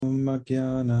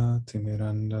Ajnanamajnana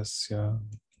Timirandasya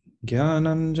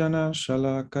Jnananjana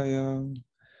Shalakaya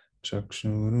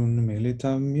Chakshurun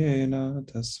Militam Yena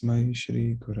Tasmai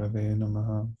Shri Gurave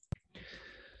Namaha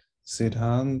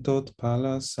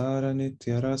Siddhantotpala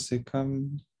Saranitya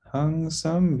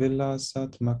Hangsam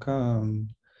Vilasatmakam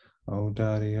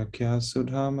Audaryakya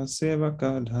Sudhama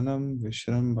Sevaka Dhanam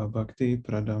Vishramba Bhakti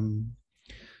Pradam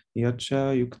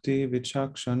Yacha Yukti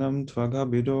Vichakshanam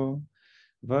Tvagabido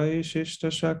Vaishishta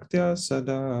Shaktya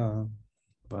Sada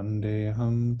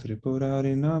Vandeham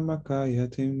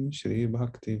Tripurarinamakayatim Shri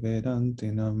Bhakti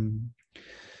Vedantinam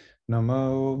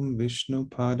Namo Vishnu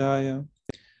Padaya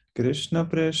Krishna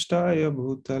Preshtaya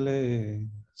Bhutale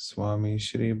Swami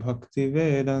Shri Bhakti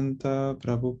Vedanta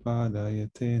Prabhupada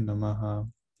Te Namaha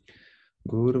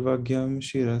Gurvagyam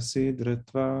Shirasi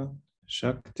Dritva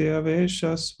Shakti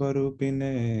Avesha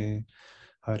Swarupine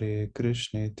Hare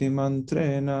Krishneti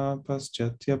Mantrena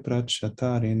Paschatya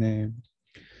Prachatarine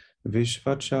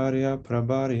Vishvacharya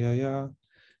Prabharyaya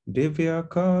Divya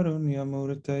Karunya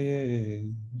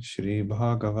Murtaye Shri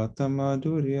Bhagavata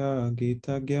Madhurya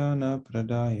Gita Jnana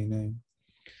Pradayine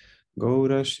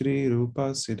Gaura Shri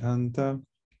Rupa Siddhanta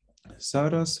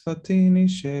Sarasvati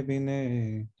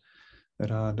Nishevine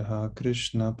Radha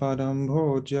Krishna Padam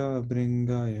Bhoja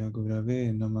Bringaya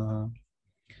Gurave Namaha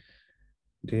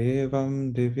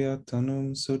Devam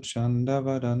Divyatanum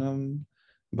Suchandavadanam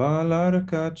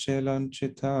Balarka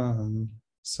Chelanchitam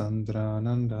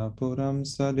Sandrananda Puram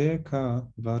Sadeka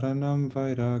Varanam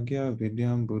Vairagya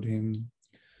Vidyam Buddhim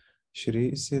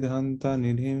Shri Siddhanta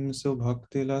Nidhim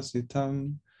Subhaktila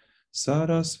Sitam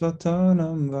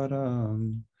Sarasvatanam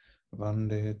Varam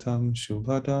Vandetam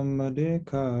Shubhadam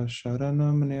Madeka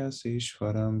Sharanam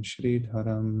Nyasishwaram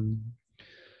Shridharam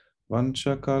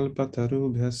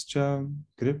Vanchakalpatarubhyascha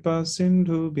Kripa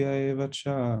Sindhubhya eva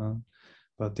cha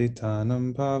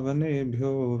Patitanam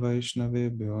Pavanebhyo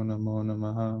Vaishnavebhyo Namo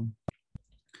Namaha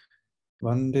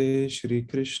Vande Shri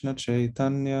Krishna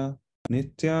Chaitanya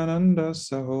Nityananda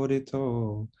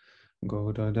Sahorito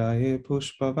Godadaye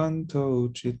Pushpavanto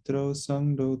Chitro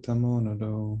Sangdo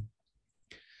Tamonado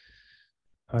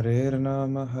Harer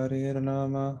Nama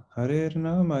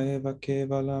Eva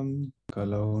Kevalam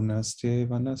Kalo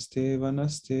Nasteva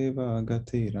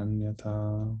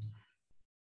Gatiranyata.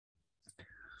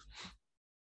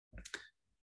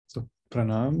 So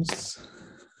pranams,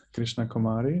 Krishna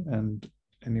Kumari, and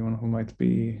anyone who might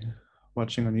be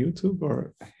watching on YouTube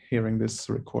or hearing this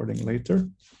recording later.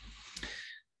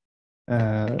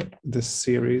 This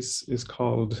series is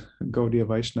called Gaudiya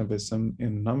Vaishnavism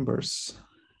in Numbers,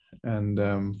 and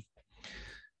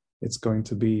it's going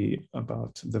to be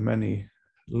about the many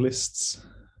lists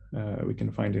we can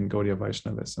find in Gaudiya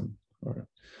Vaishnavism, or a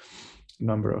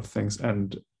number of things.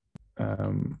 And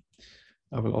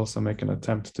I will also make an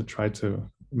attempt to try to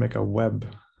make a web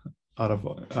out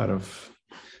of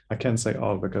I can't say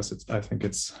all because I think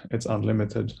it's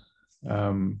unlimited,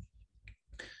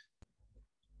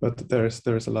 but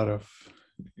there's a lot of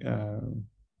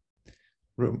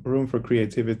room for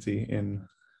creativity in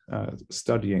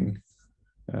studying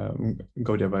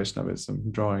Gaudiya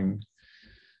Vaishnavism, drawing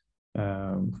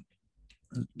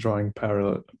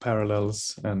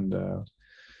parallels and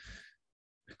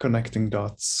connecting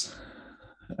dots.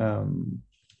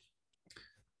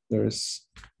 There's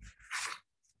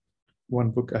one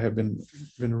book I have been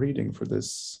reading for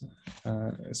this.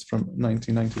 It's from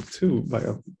 1992 by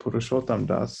Purushottam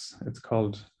Das. It's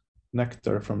called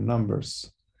Nectar from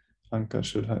Numbers, Anka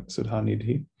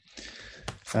Sudhanidhi.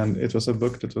 And it was a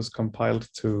book that was compiled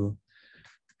to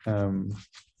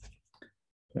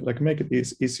make it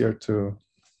easier to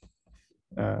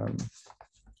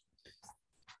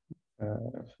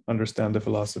understand the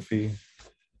philosophy,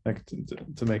 like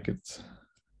to make it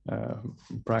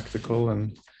practical.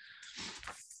 And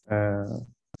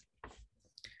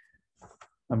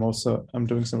I'm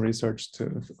doing some research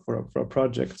for a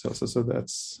project also, so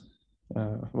that's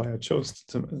why I chose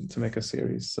to make a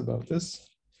series about this.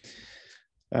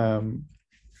 And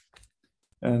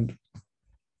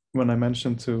when I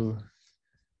mentioned to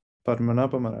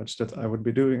Padmanabha Maharaj that I would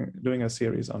be doing a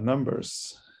series on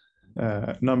numbers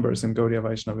in Gaudiya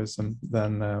Vaishnavism,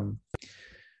 then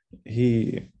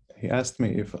he asked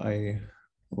me if I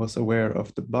was aware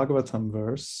of the Bhagavatam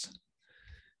verse.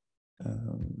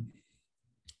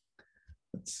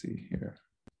 Let's see here.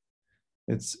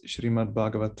 It's Srimad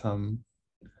Bhagavatam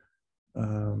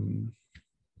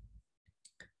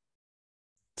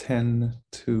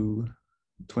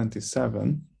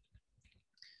 10-27.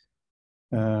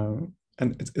 And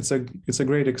it's a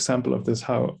great example of this,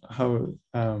 how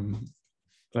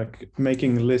like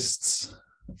making lists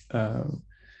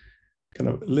kind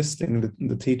of listing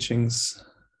the teachings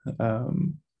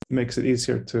makes it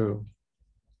easier to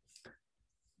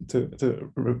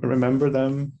remember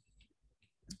them.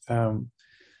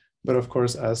 But of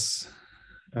course, as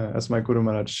my Guru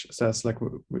Maharaj says, like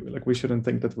we shouldn't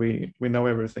think that we know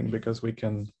everything, because we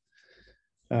can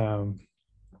kind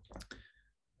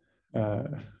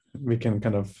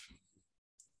of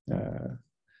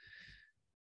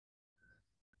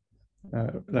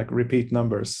like repeat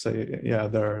numbers, say, yeah,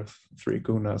 there are 3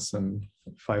 gunas and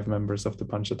 5 members of the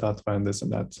Panchatattva and this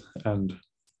and that, and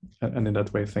in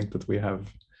that way think that we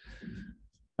have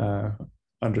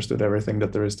understood everything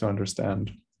that there is to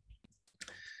understand.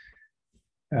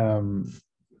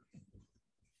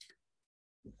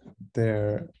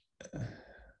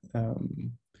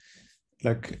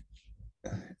 Like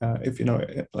if you know,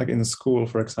 like in school,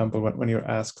 for example, when you're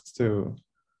asked to,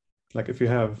 like if you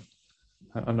have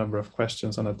a number of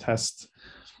questions on a test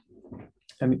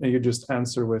and you just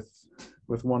answer with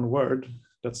 1 word,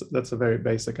 that's a very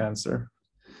basic answer.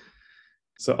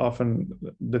 So often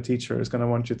the teacher is going to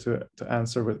want you to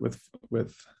answer with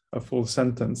a full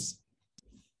sentence,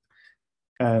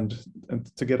 and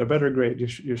to get a better grade, you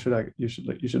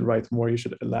should write more. You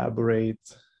should elaborate.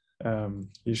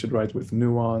 You should write with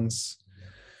nuance,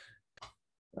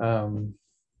 and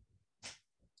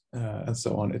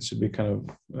so on. It should be kind of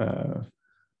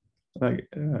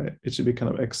it should be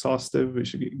kind of exhaustive.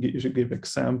 You should give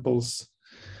examples,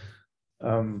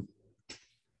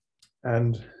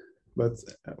 but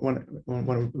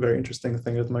one very interesting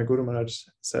thing that my Guru Maharaj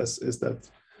says is that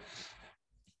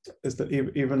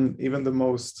even the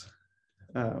most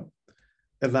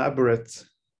elaborate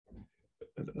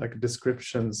like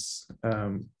descriptions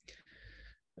and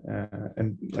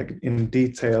like in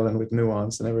detail and with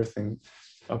nuance and everything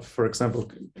of, for example,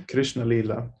 Krishna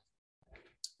Lila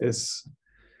is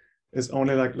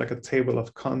only like a table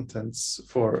of contents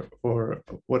for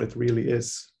what it really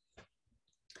is.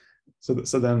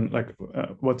 So then, like,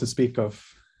 what to speak of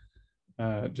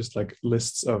just like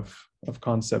lists of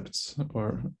concepts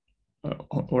or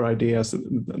ideas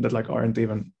that like aren't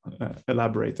even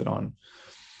elaborated on.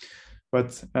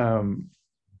 But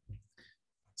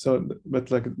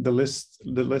but like the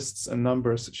lists and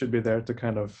numbers should be there to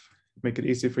kind of make it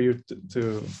easy for you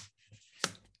to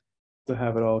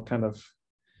have it all kind of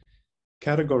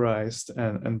categorized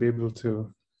and be able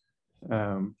to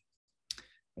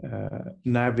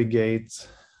navigate.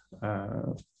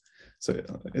 So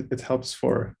it helps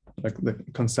for like the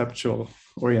conceptual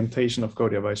orientation of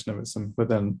Gaudiya Vaishnavism, but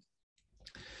then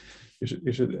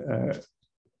you should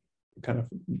kind of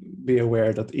be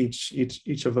aware that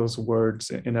each of those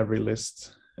words in every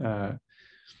list,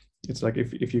 it's like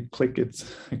if you click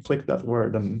that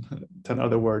word, and 10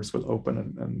 other words will open,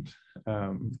 and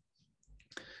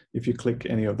if you click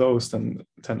any of those, then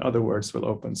 10 other words will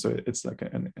open. So it's like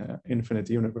an infinite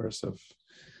universe of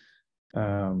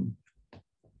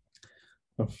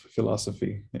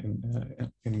philosophy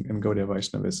in Gaudiya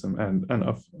Vaishnavism, and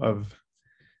of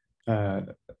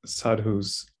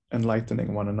sadhus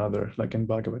enlightening one another, like in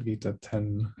Bhagavad Gita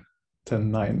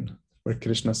 10:9, where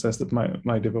Krishna says that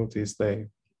my devotees, they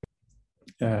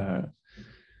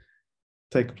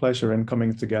take pleasure in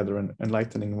coming together and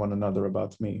enlightening one another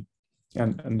about me,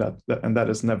 and that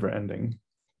is never ending.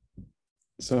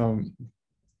 So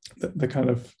the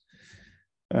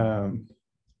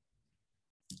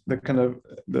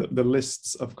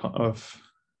lists of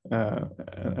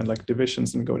and like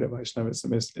divisions in Gaudiya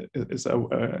Vaishnavism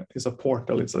is a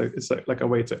portal. It's like a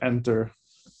way to enter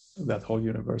that whole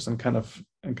universe and kind of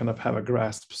have a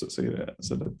grasp, so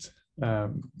that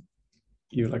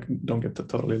you like don't get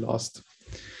totally lost.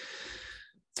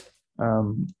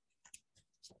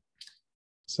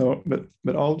 So,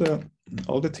 but all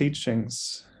the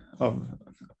teachings of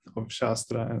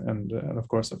Shastra and of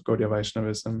course of Gaudiya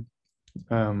Vaishnavism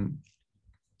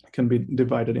can be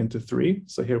divided into 3.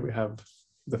 So here we have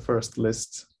the first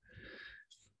list,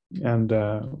 and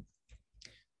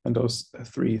those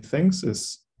 3 things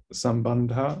is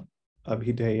Sambandha,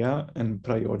 Abhideya, and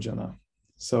Prayojana.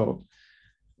 So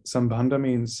Sambandha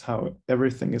means how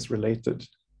everything is related.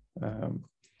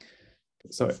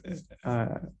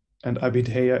 And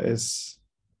Abhideya is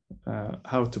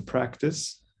how to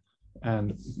practice,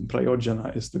 and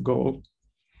Prayojana is the goal.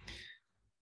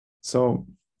 So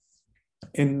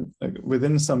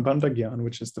within Sambandha Gyan,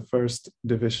 which is the first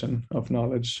division of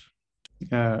knowledge,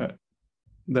 there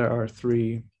are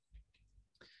 3.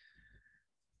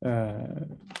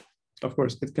 Of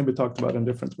course, it can be talked about in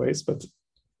different ways, but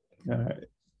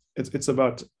it's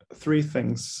about 3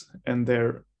 things and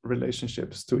their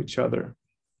relationships to each other.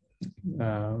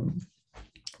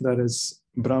 That is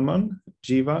Brahman,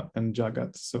 Jiva, and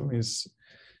Jagat. So he's,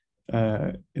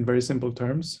 in very simple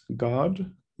terms,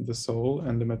 God, the soul,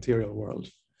 and the material world.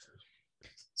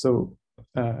 So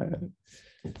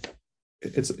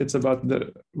it's about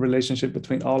the relationship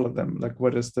between all of them. Like,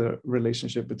 what is the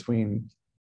relationship between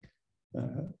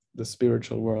the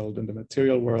spiritual world and the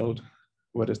material world?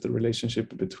 What is the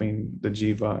relationship between the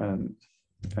Jiva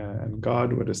and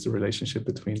God? What is the relationship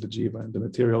between the Jiva and the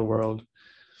material world?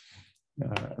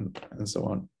 And so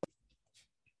on.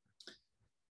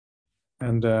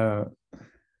 And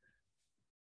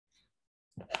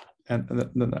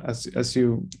then as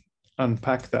you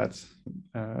unpack that,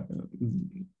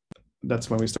 that's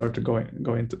when we start to go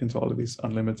into all of these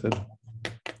unlimited.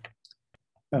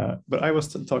 But I was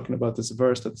talking about this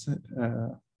verse that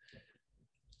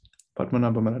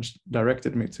Padmanabha Maharaj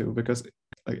directed me to, because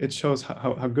it shows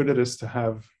how good it is to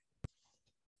have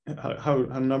how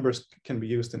numbers can be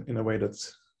used in a way that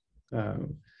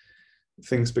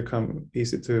things become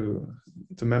easy to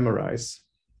memorize.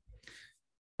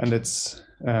 And it's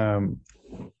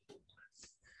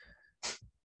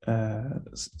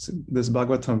this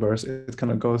Bhagavatam verse, it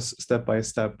kind of goes step by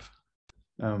step.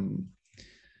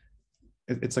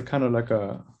 It's a kind of like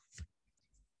a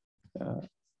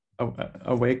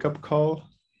wake-up call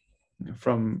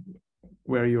from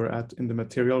where you're at in the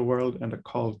material world, and a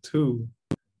call to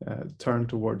turn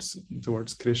towards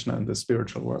Krishna and the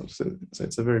spiritual world. So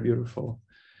it's a very beautiful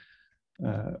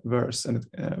verse, and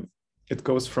it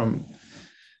goes from,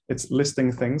 it's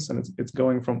listing things, and it's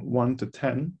going from 1 to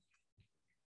 10.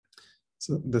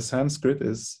 So the Sanskrit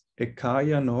is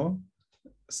ekaya no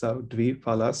saudvi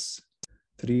palas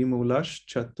trimulash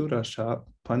chaturasha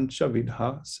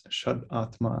panchavidhas shad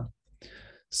atma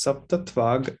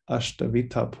saptatvag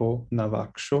ashtavitapo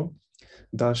navaksho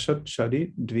dashat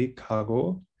chari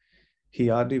dvikhago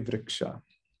hyadi vriksha.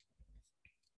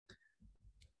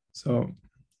 So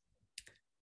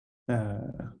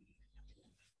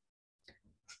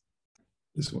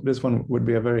this one would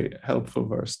be a very helpful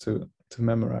verse to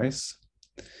memorize.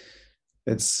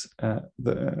 It's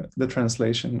the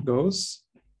translation goes: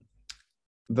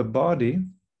 the body,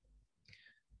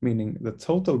 meaning the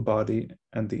total body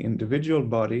and the individual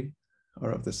body,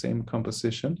 are of the same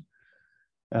composition.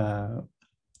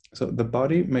 So the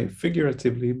body may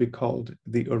figuratively be called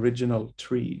the original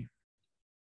tree.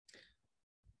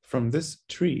 From this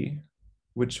tree,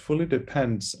 which fully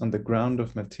depends on the ground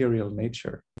of material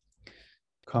nature,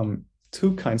 come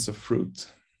two kinds of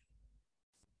fruit.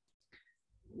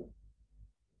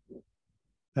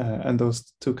 And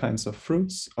those two kinds of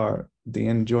fruits are the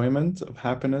enjoyment of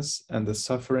happiness and the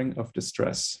suffering of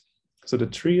distress. So the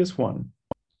tree is one.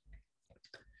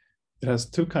 It has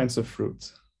two kinds of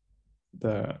fruit: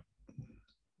 the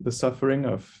suffering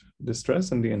of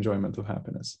distress and the enjoyment of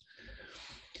happiness.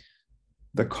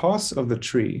 The cause of the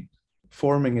tree,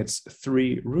 forming its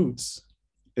three roots,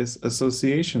 is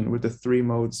association with the three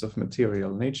modes of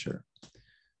material nature: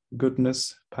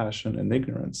 goodness, passion, and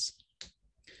ignorance.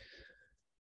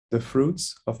 The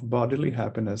fruits of bodily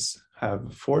happiness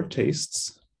have four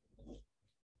tastes,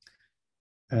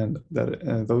 and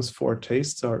those four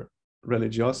tastes are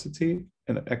religiosity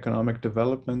and economic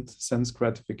development, sense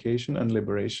gratification, and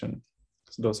liberation.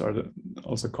 So those are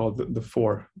also called the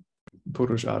four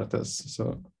Purusharthas.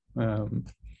 So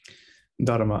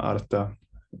Dharma, Artha,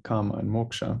 Kama, and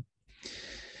Moksha.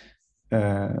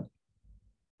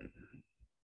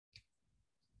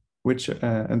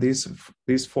 And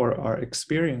these four are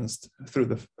experienced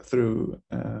through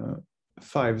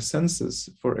five senses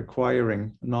for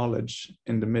acquiring knowledge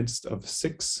in the midst of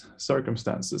six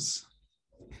circumstances.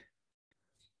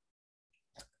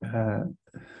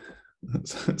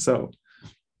 So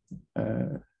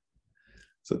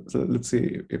let's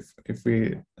see if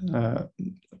we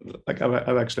like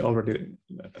I've actually already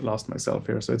lost myself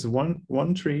here. So it's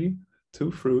one tree,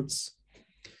 two fruits.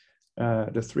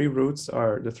 The three roots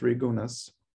are the three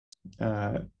gunas.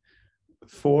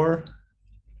 Four.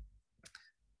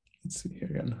 Let's see here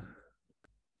again.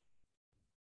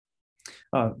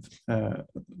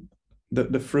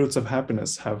 The fruits of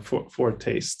happiness have four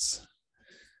tastes,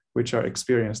 which are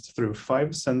experienced through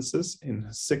five senses in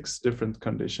six different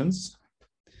conditions.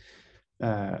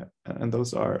 And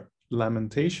those are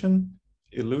lamentation,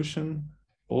 illusion,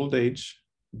 old age,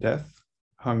 death,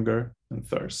 hunger, and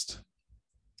thirst.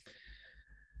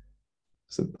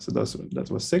 So that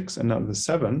was six, and now the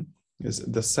seven is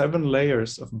the seven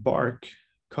layers of bark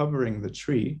covering the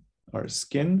tree are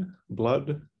skin,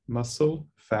 blood, muscle,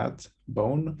 fat,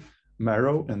 bone,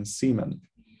 marrow, and semen.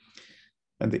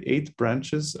 And the 8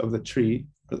 branches of the tree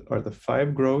are the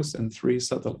 5 gross and 3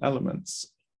 subtle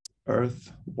elements: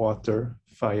 earth, water,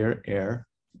 fire, air,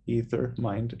 ether,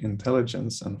 mind,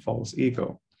 intelligence, and false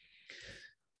ego.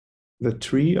 The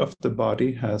tree of the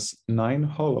body has 9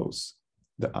 hollows: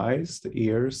 the eyes, the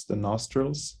ears, the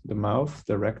nostrils, the mouth,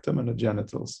 the rectum, and the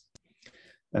genitals,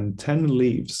 and 10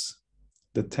 leaves,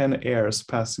 the 10 airs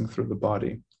passing through the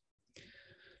body.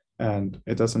 And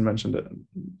it doesn't mention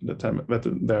the 10, but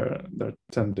there are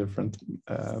 10 different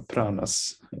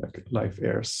pranas, like life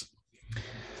airs.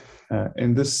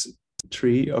 In this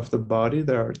tree of the body,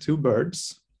 there are 2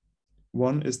 birds.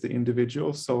 One is the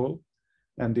individual soul,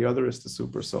 and the other is the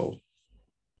super soul.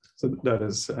 So that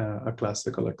is a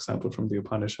classical example from the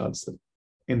Upanishads, that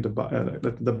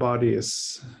that the body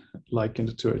is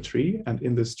likened to a tree, and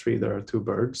in this tree there are 2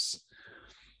 birds,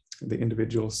 the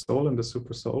individual soul and the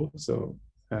super soul. So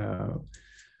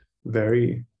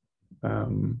very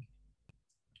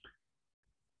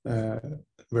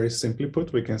simply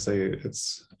put, we can say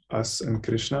it's us and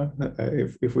Krishna.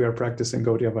 If we are practicing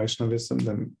Gaudiya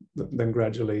Vaishnavism, then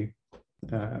gradually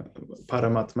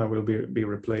Paramatma will be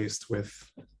replaced with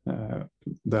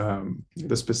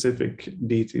the specific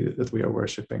deity that we are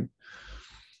worshipping.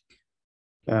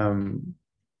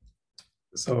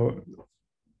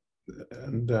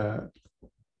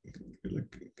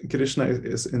 Krishna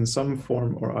is in some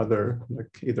form or other,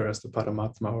 like either as the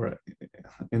Paramatma or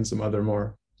in some other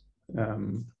more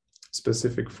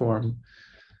specific form,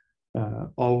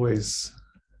 always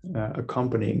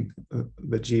accompanying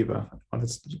the jiva on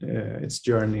its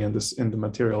journey in the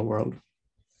material world.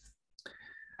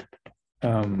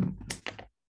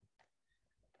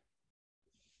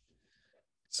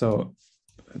 So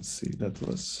let's see, that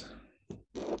was.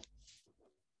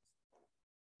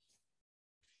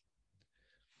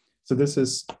 So this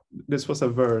was a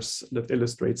verse that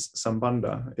illustrates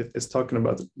Sambandha. It is talking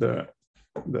about the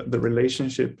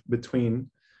relationship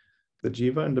between the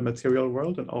jiva and the material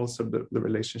world, and also the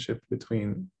relationship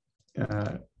between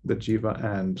the jiva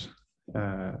and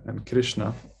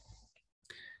Krishna.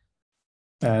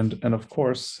 And of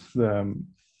course,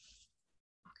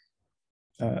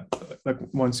 like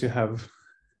once you have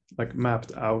like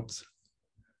mapped out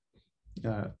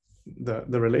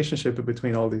the relationship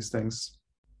between all these things,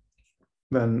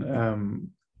 then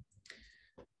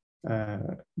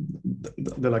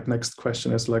the like next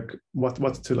question is like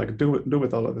what to like do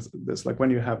with all of this. Like when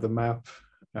you have the map,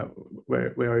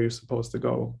 where are you supposed to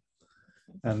go?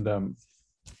 And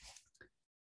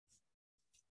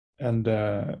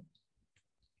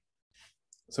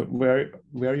so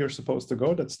where you're supposed to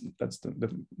go, that's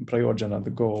the prayojana,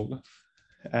 the goal,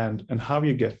 and how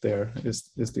you get there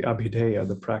is the abhideya,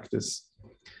 the practice.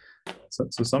 So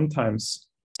sometimes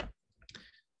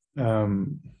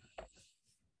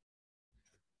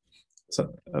so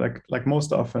like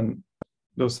most often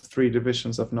those 3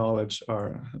 divisions of knowledge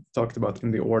are talked about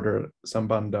in the order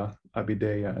Sambandha,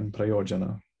 Abhideya, and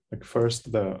Prayojana. Like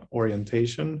first the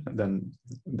orientation, then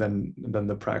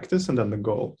the practice, and then the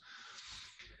goal.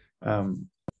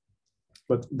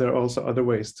 But there are also other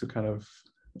ways to kind of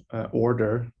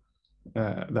order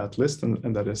that list,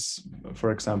 and that is,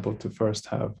 for example, to first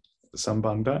have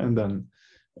Sambandha and then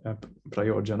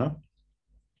Prayojana.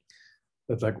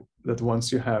 That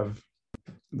once you have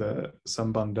the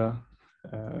Sambandha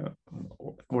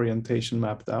orientation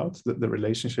mapped out, the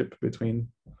relationship between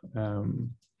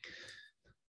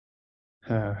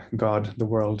God, the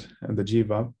world, and the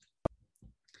jiva,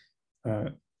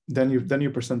 then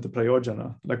you present the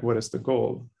prayojana, like what is the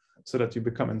goal, so that you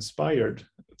become inspired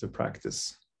to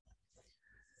practice.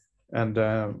 And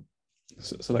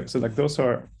so those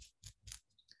are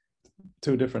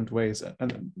 2 different ways,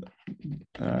 and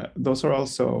those are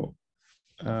also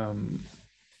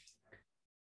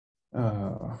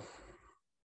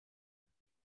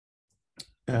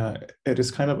it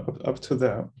is kind of up to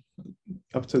the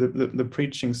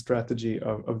preaching strategy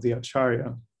of the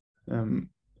acharya,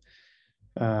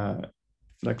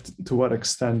 like to what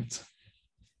extent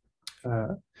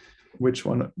which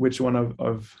one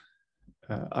of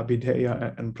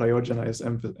abhideya and prayojana is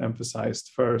emphasized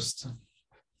first.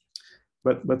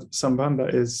 But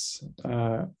Sambandha is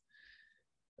kind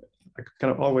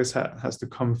of always has to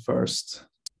come first.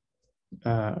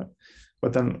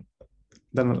 But then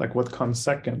like what comes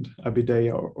second,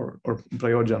 abhideya or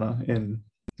prayojana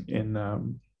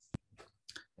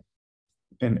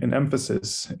in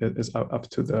emphasis is up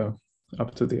to the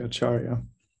acharya.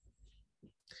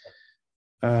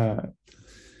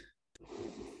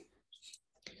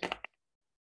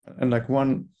 And like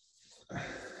one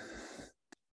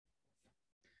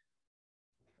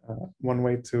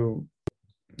way to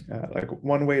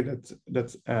one way that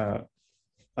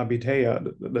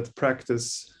abhideya, that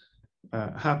practice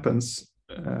happens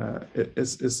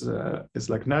is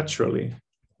like naturally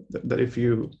that if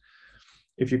you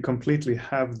completely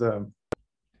have the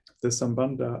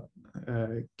Sambandha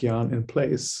Gyan in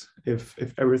place, if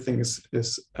everything is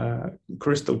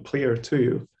crystal clear to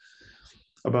you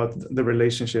about the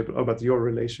relationship, about your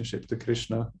relationship to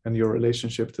Krishna and your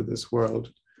relationship to this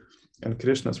world, and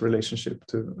Krishna's relationship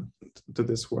to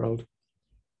this world.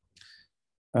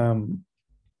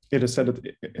 It is said that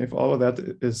if all of that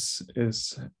is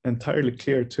entirely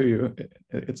clear to you,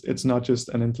 it's not just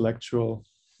an intellectual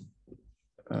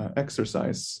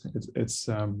exercise. It's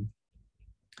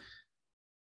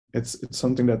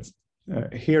something that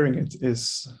hearing it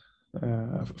is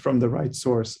from the right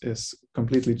source is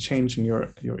completely changing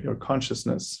your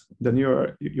consciousness. Then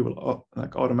you will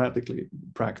like automatically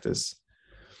practice,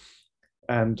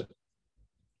 and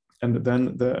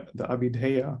then the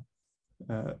abhidheya,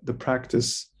 the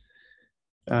practice,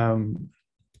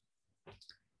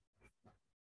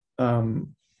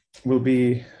 will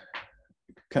be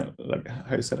kind of like,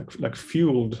 how you say, like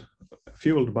fueled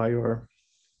by your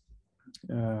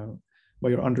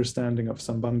understanding of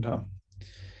Sambandha,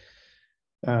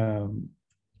 and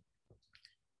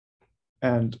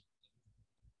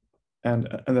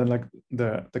then like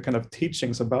the kind of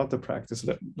teachings about the practice,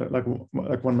 like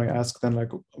one may ask then,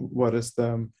 like what is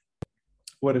the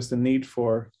need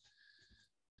for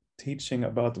teaching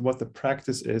about what the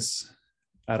practice is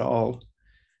at all,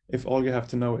 if all you have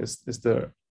to know is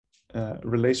the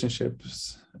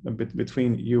relationships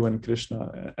between you and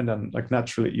Krishna, and then like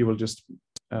naturally you will just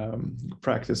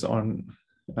practice on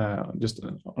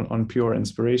pure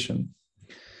inspiration.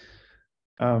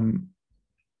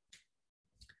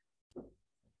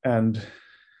 And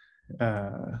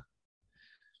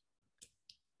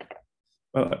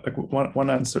well, like one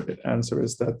answer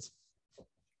is that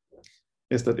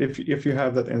if you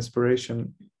have that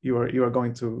inspiration, you are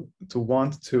going to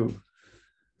want to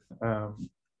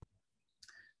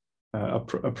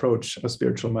approach a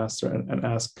spiritual master and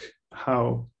ask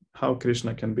how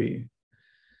Krishna can be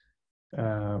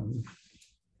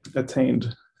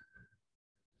attained,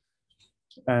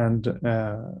 and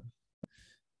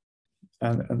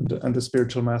the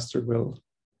spiritual master will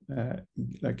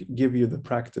like give you the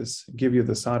practice, give you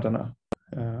the sadhana.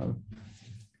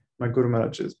 My Guru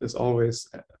Maharaj is always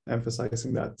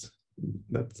emphasizing that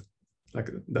like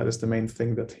that is the main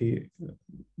thing that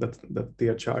the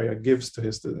acharya gives to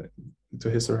his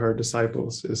or her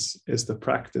disciples is the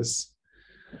practice,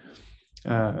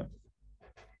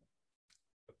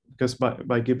 because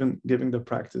by giving the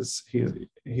practice, he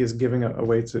is giving a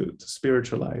way to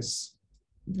spiritualize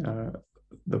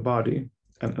the body,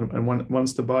 and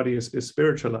once the body is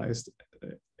spiritualized,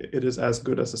 it is as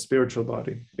good as a spiritual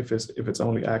body if it's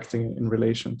only acting in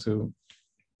relation to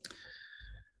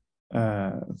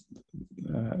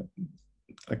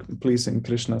like pleasing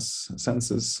Krishna's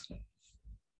senses.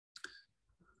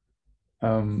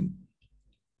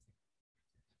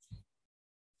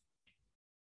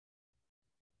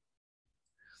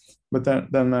 But then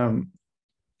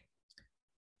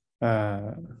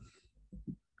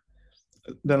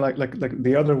like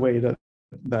the other way that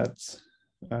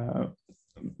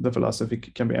the philosophy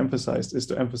can be emphasized is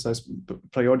to emphasize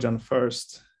prayojan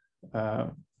first,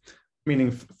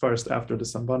 meaning first after the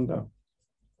Sambandha,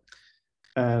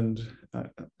 and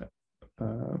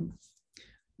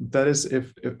that is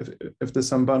if the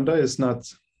Sambandha is not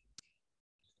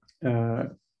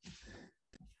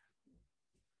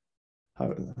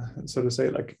how, so to say,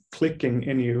 like clicking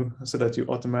in you, so that you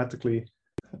automatically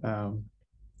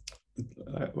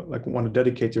like want to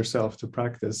dedicate yourself to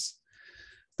practice,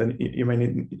 then you may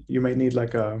need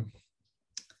like a,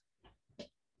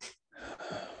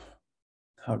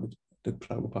 how did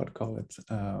Prabhupada call it,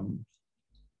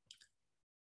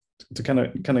 to kind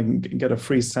of get a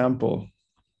free sample.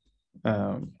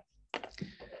 So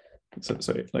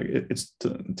like it's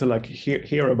to like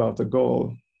hear about the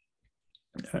goal,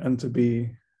 and to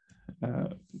be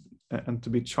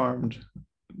charmed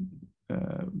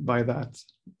by that,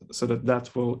 so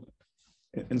that will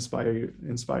inspire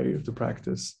you to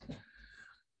practice.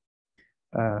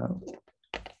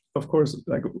 Of course,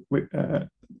 like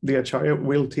the acharya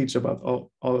will teach about all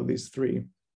of these three,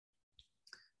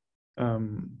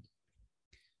 and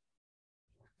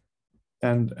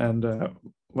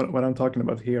what I'm talking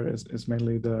about here is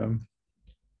mainly the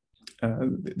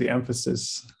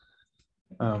emphasis.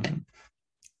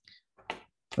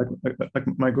 Like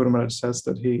my Guru Maharaj says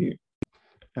that he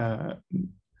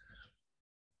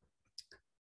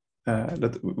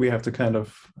that we have to kind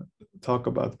of talk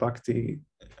about bhakti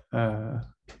in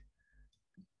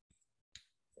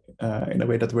a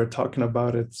way that we're talking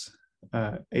about it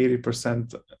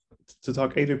 80% to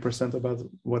talk 80% about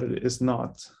what it is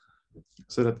not,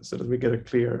 so that we get a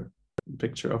clear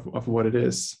picture of what it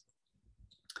is.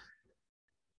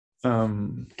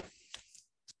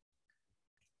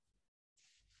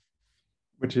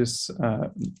 Which is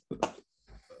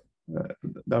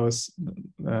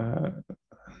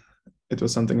it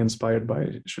was something inspired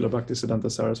by Srila Bhaktisiddhanta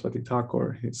Saraswati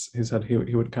Thakur. He said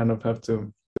he would kind of have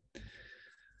to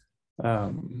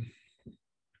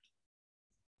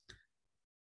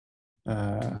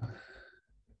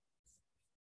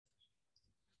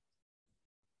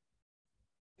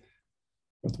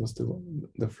what was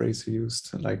the phrase he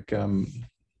used? Like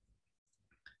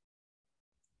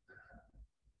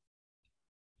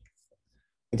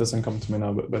it doesn't come to me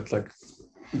now, but like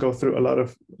go through a lot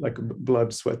of like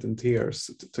blood, sweat, and tears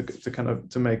to kind of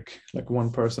to make like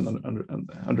one person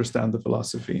understand the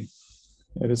philosophy.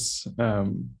 It is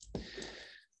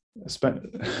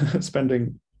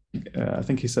spending I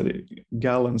think he said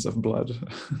gallons of blood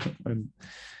and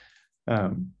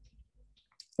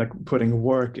like putting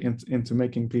work into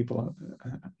making people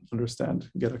understand,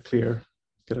 get a clear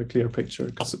picture.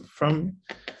 Because from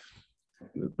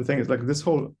the thing is, like this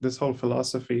whole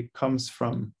philosophy comes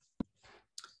from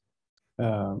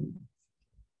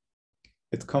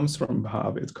it comes from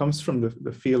bhav. It comes from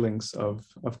the feelings of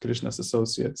Krishna's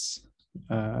associates.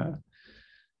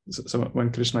 So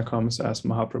when Krishna comes as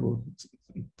Mahaprabhu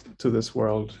to this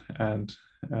world and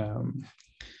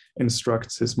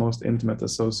instructs his most intimate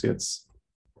associates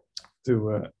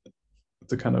to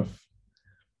kind of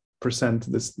present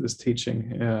this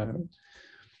teaching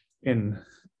in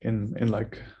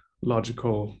like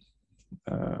logical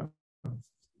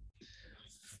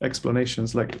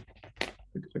explanations, like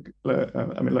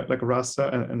rasa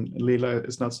and lila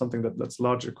is not something that's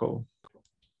logical,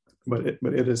 but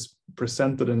it is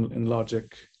presented in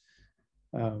logic,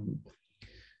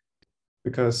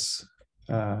 because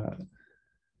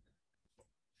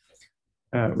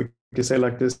we can say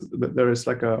like this, that there is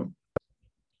like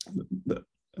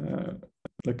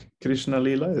like Krishna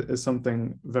Lila is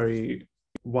something very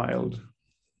wild.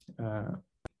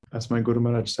 As my Guru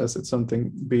Maharaj says, it's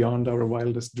something beyond our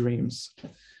wildest dreams.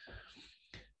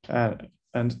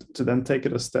 And to then take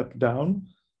it a step down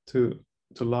to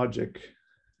logic,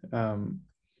 that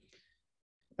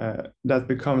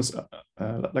becomes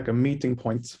like a meeting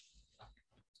point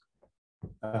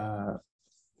for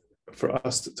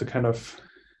us to kind of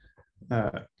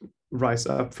rise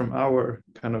up from our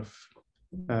kind of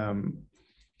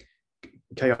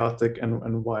chaotic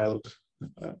and wild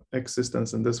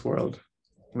existence in this world.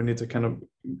 We need to kind of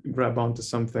grab onto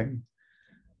something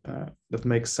that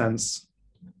makes sense,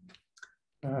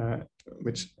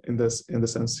 which in the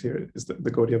sense here is the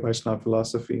Gaudiya Vaishnava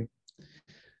philosophy.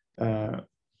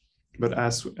 But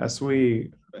as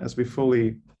we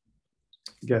fully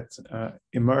get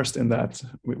immersed in that,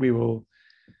 we will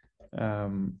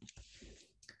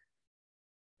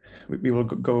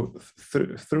go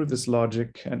through this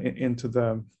logic and into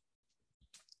the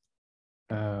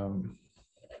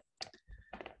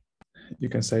you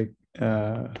can say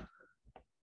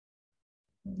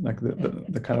like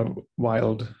the kind of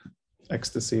wild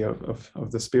ecstasy of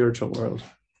the spiritual world.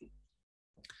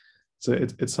 So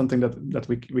it's something that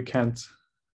we can't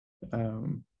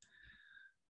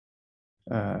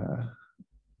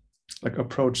like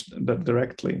approach that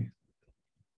directly.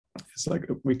 It's like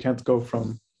we can't go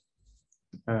from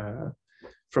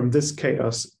this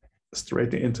chaos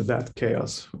straight into that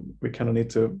chaos. We kind of need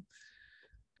to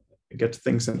get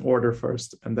things in order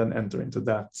first and then enter into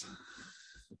that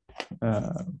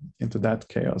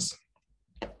chaos.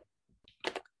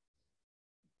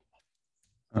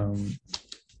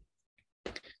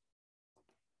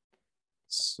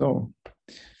 So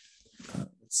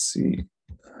let's see.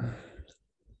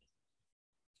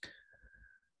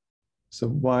 So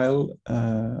while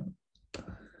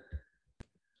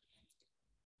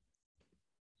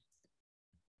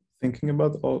thinking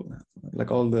about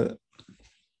all the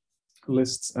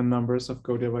lists and numbers of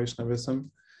Gaudiya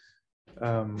Vaishnavism,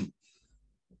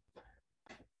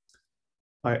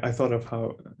 I thought of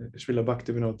how Srila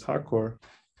Bhaktivinoda Thakur,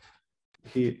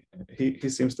 he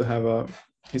seemed to have a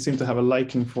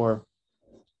liking for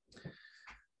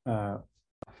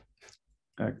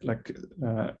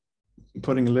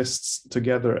putting lists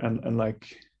together and like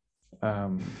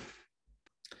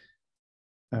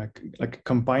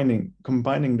combining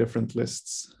different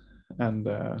lists and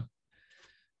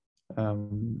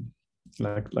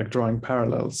like drawing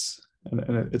parallels,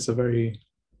 and it's a very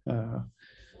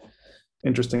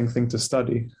interesting thing to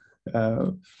study.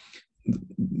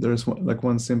 There's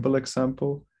one simple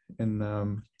example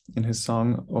in his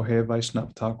song Ohe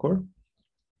Vaishnav Thakur.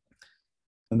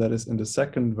 and that is in the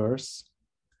second verse.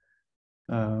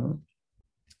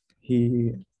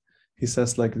 He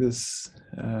says like this: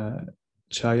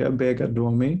 Chaya bega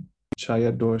domi,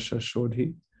 chaya dosha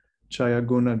shodhi, chaya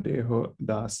guna deho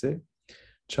dase,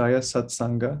 chaya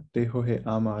satsanga deho he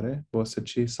amare,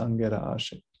 bosachi sangera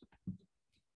ashe.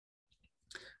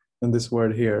 And this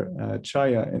word here,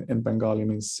 chaya in Bengali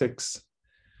means 6.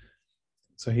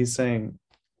 So he's saying,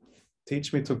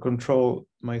 teach me to control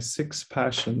my 6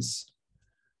 passions,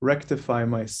 rectify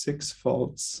my 6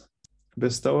 faults,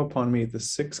 bestow upon me the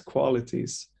 6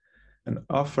 qualities, and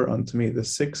offer unto me the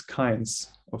 6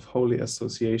 kinds of holy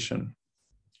association.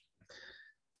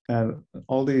 And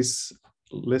all these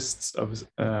lists of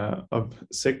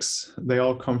 6, they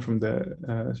all come from the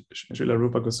Srila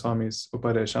Rupa Goswami's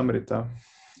Upadeshamrita,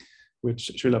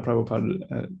 which Srila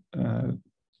Prabhupada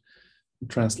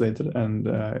translated and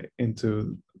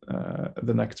into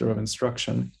the Nectar of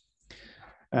Instruction.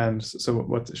 And so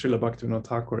what Srila Bhaktivinoda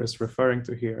Thakur is referring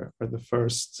to here are the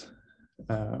first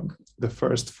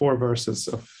 4 verses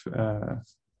of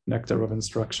Nectar of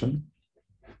Instruction.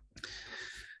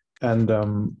 And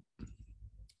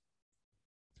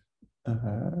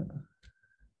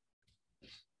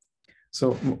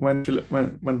so when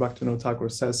Bhaktivinoda Thakur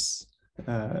says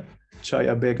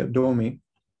Chaya bega domi,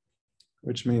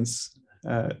 which means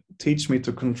teach me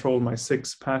to control my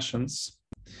 6 passions,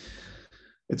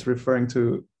 it's referring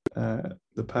to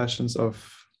the passions of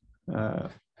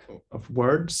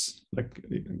words, like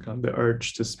kind of the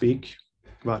urge to speak,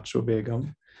 vacho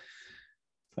begam,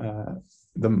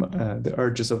 the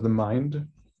urges of the mind,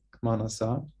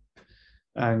 manasa,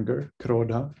 anger,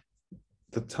 krodha,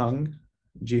 the tongue,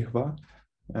 jihva,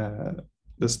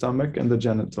 the stomach, and the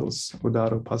genitals,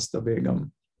 udaro pasta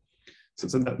begam. So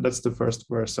that's the first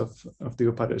verse of the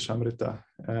Upadeshamrita.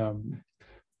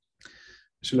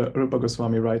 Srila Rupa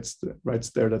Goswami writes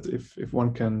there that if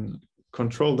one can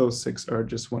control those 6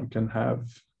 urges, one can have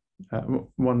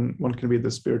one can be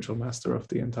the spiritual master of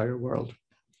the entire world.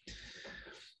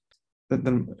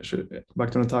 Then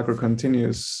Bhaktivinoda Thakur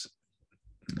continues.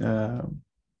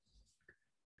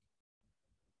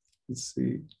 Let's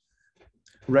see.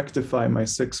 Rectify my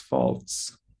 6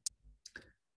 faults,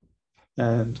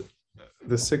 and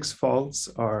the 6 faults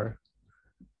are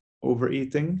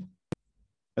overeating,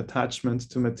 attachment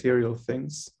to material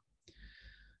things,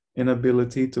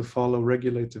 inability to follow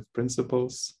regulative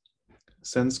principles,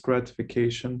 sense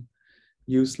gratification,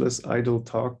 useless idle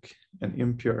talk, and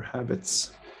impure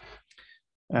habits.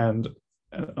 And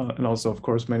also, of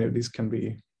course, many of these can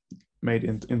be made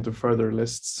into further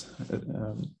lists.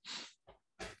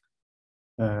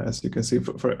 As you can see,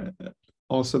 for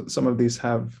also some of these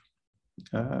have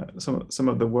some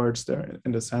of the words there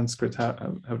in the Sanskrit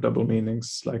have double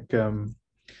meanings. Like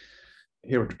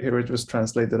here it was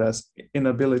translated as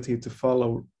inability to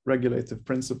follow regulative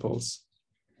principles.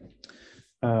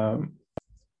 The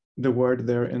word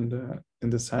there in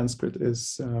the Sanskrit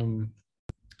is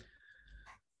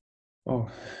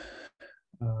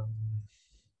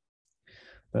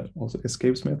that also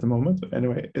escapes me at the moment. But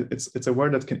anyway, it's a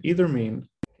word that can either mean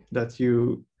that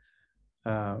you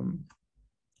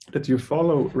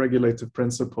follow regulative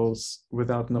principles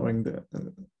without knowing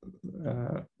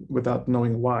without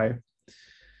knowing why,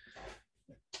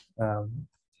 and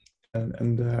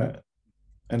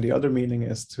the other meaning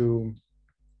is to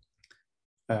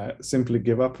simply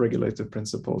give up regulative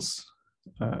principles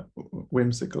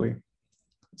whimsically.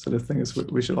 So the thing is,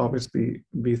 we should always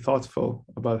be thoughtful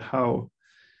about how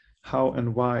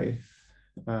and why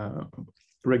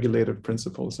regulative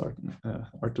principles are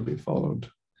to be followed.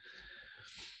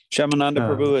 Shamananda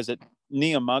Prabhu, is it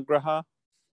Niyamagraha?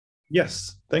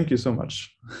 Yes, thank you so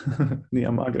much.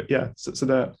 Niyamagraha, yeah. So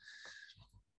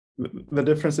the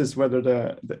difference is whether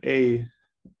the A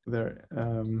there,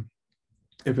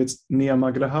 if it's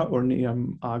Niyamagraha or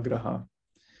Niyamagraha.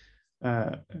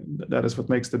 That is what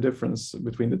makes the difference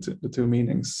between the two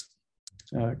meanings,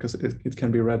 because it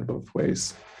can be read both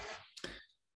ways.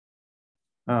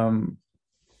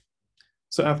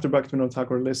 So after Bhaktivinoda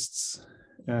Thakur lists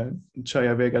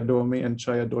Chaya Vega Domi and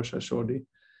Chaya Dosha Shodhi,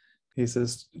 he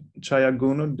says Chaya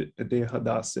Gunu Deha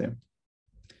Dase,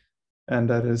 and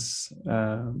that is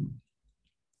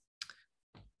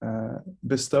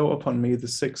bestow upon me the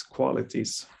 6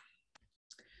 qualities.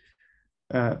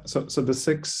 So the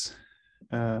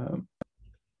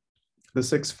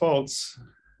six faults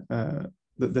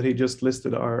that he just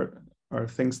listed are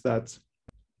things that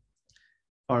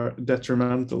are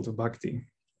detrimental to bhakti.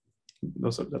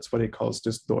 That's what he calls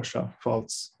just dosha,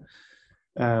 faults.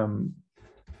 And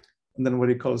then what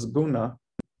he calls guna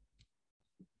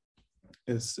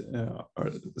are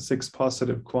the 6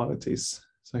 positive qualities.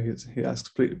 So he asks,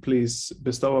 please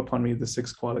bestow upon me the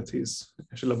 6 qualities.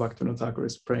 Srila Bhaktivinoda Thakur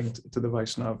is praying to the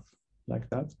Vaishnav like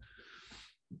that.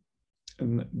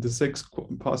 And the 6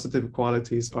 positive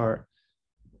qualities are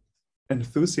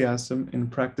enthusiasm in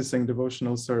practicing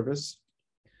devotional service,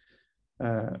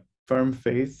 firm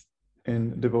faith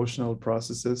in devotional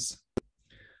processes,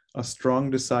 a strong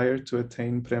desire to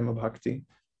attain prema bhakti,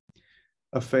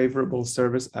 a favorable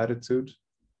service attitude,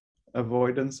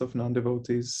 avoidance of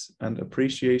non-devotees, and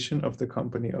appreciation of the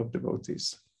company of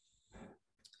devotees.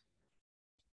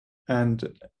 And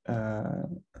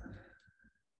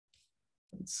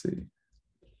let's see,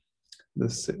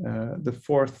 the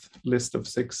 4th list of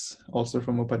 6, also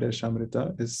from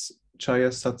Upadeshamrita, is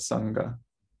Chaya Satsanga.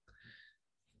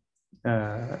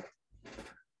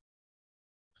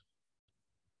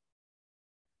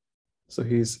 So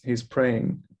he's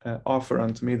praying, offer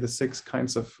unto me the 6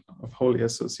 kinds of holy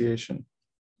association.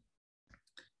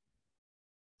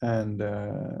 And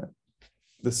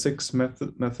the 6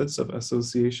 methods of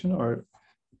association are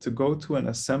to go to an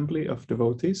assembly of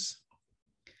devotees,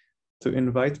 to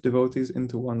invite devotees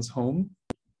into one's home,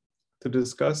 to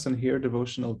discuss and hear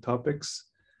devotional topics,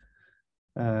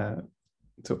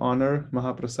 to honor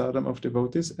Mahaprasadam of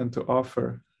devotees, and to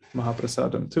offer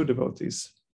Mahaprasadam to devotees.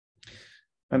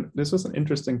 And this was an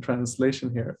interesting translation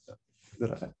here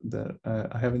that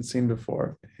I haven't seen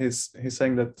before. He's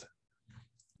saying that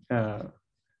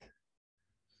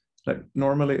like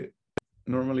normally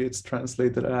it's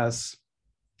translated as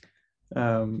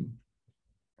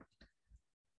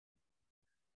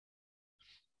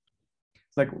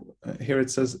like here it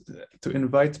says to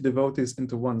invite devotees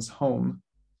into one's home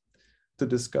to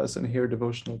discuss and hear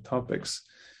devotional topics.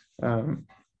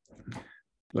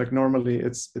 Like normally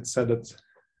it's said that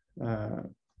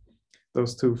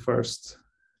those 2 first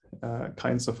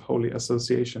kinds of holy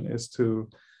association is to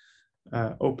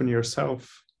open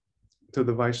yourself to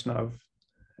the Vaishnav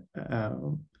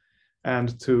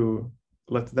and to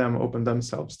let them open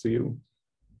themselves to you.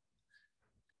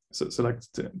 So like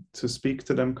to speak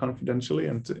to them confidentially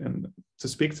and to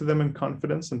speak to them in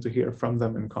confidence and to hear from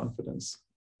them in confidence.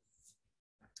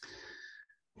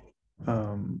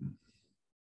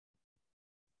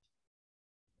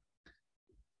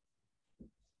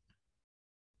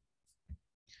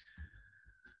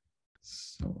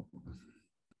 So,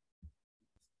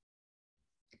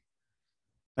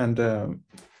 and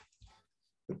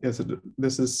yes,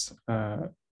 this is a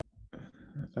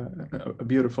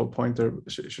beautiful pointer.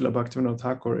 Srila Bhaktivinoda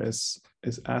Thakur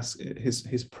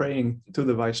he's praying to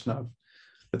the Vaishnav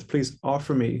that please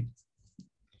offer me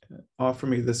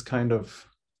this kind of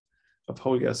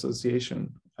holy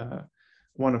association.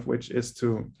 One of which is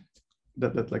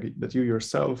that you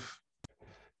yourself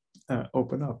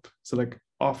open up. So like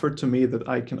offer to me that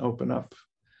I can open up.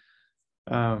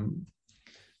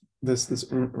 This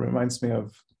reminds me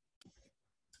of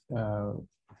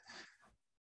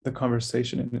the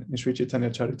conversation in Sri Chaitanya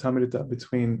Charitamrita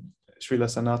between Srila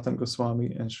Sanatana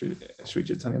Goswami and Sri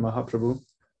Chaitanya Mahaprabhu.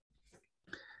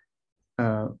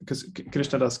 Because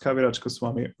Krishnadas Kaviraj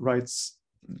Goswami writes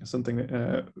something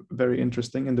very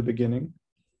interesting in the beginning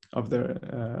of their,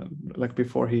 like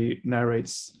before he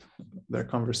narrates their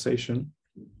conversation.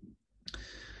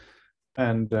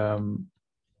 And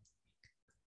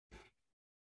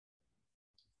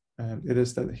it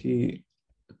is that he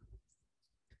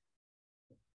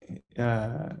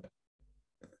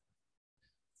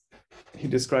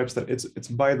describes that it's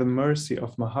by the mercy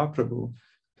of Mahaprabhu,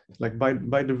 like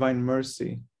by divine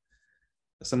mercy,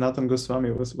 Sanatana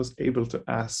Goswami was able to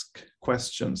ask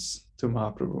questions to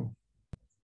Mahaprabhu.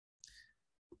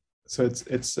 So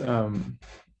it's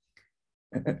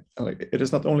like it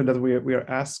is not only that we are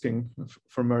asking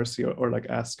for mercy or like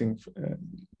asking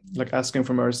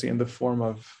for mercy in the form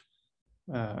of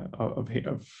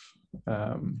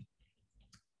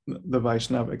the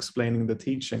Vaishnava explaining the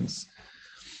teachings,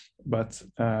 but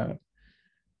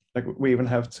like we even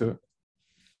have to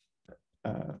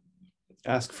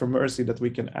ask for mercy that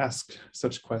we can ask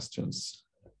such questions,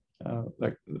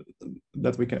 like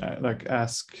that we can like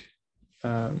ask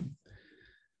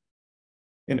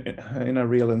in a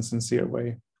real and sincere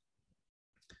way.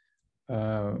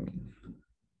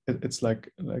 It's like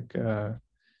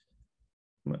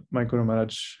my Guru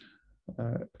Maharaj,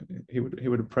 he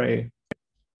would pray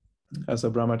as a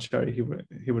brahmachari.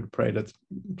 He would pray that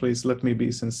please let me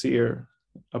be sincere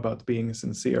about being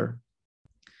sincere.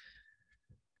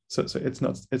 So it's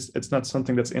not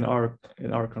something that's in our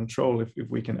control if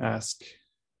we can ask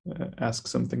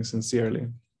something sincerely.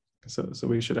 So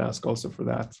we should ask also for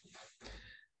that.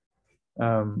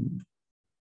 And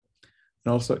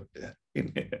also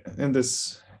in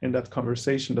this in that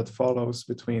conversation that follows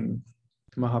between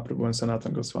Mahaprabhu and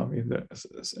Sanatana Goswami,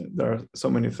 there are so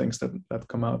many things that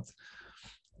come out,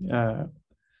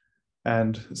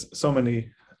 and so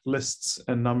many lists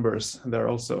and numbers. There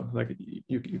also, like,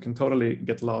 you can totally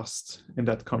get lost in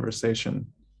that conversation,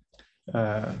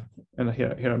 and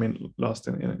here I mean lost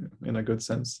in a good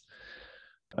sense.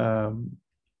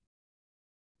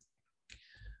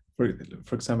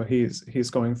 For example,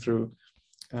 he's going through,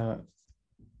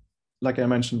 like I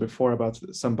mentioned before about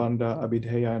Sambandha,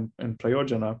 Abhidheya, and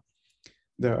Prayojana.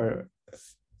 There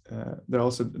are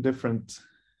also different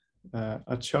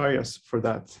acharyas for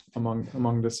that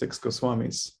among the 6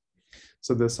 Goswamis.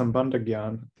 So the Sambandha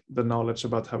Gyan, the knowledge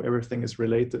about how everything is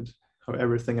related, how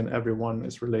everything and everyone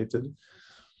is related.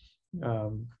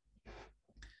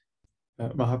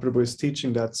 Mahaprabhu is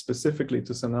teaching that specifically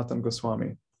to Sanatana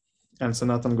Goswami, and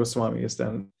Sanatana Goswami is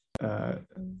then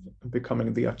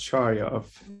becoming the acharya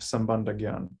of Sambandha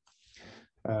Gyan,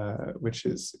 which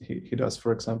is he does,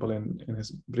 for example, in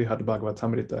his Brihad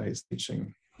Bhagavatamrita, he's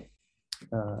teaching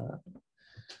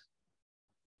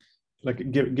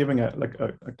giving a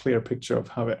clear picture of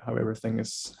how everything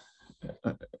is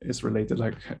related,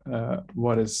 like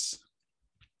what is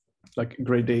like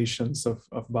gradations of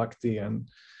bhakti and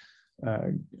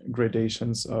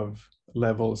gradations of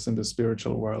levels in the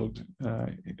spiritual world.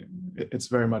 It's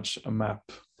very much a map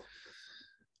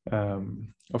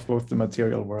of both the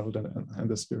material world and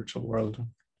the spiritual world.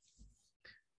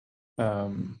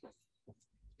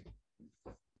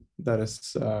 That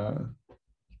is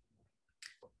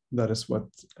what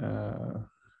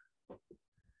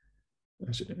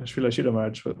Srila Shira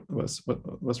Maharaj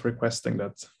was requesting,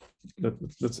 that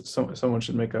someone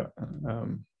should make a.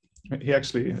 He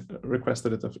actually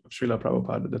requested it of Srila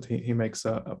Prabhupada, that he makes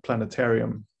a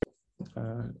planetarium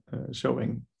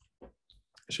showing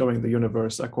the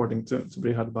universe according to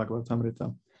Brihad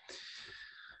Bhagavatamrita.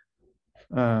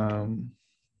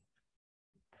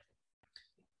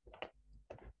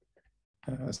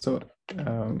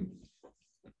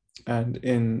 And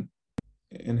in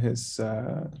his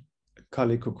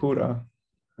Kali Kukura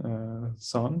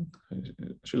song,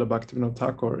 Srila Bhaktivinoda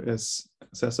Thakur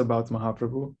says about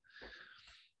Mahaprabhu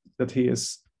that he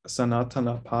is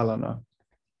Sanatana Palana,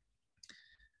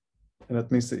 and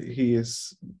that means that he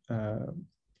is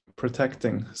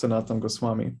protecting Sanatana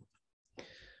Goswami.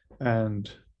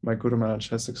 And my Guru Maharaj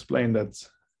has explained that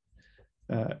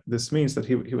this means that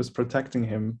he was protecting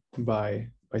him by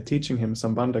teaching him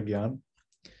Sambandha Gyan,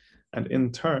 and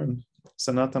in turn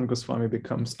Sanatana Goswami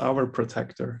becomes our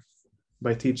protector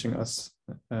by teaching us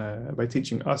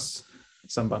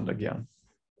Sambandha Gyan.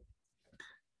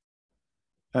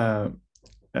 And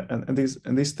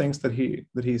these things that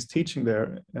he's teaching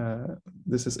there,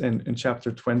 this is in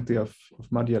chapter 20 of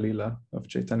Madhya Lila of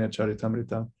Chaitanya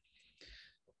Charitamrita.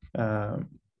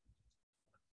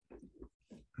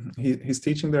 He's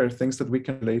teaching there things that we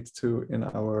can relate to in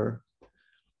our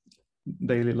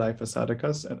daily life as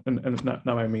sadhakas, and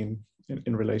now I mean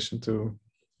in relation to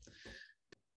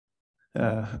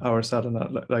our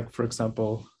sadhana, like for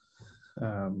example,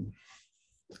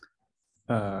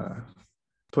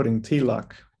 putting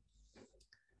tilak.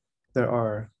 There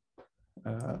are,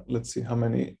 let's see how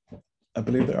many, I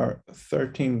believe there are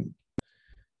 13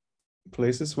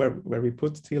 places where we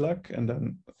put tilak, and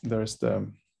then there's the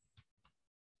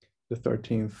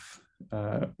 13th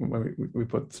when we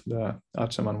put the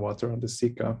achaman water on the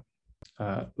sika.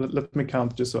 Let me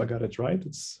count just so I got it right.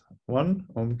 It's 1,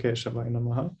 Om Keshavaya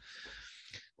Namaha,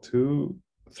 2,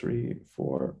 3,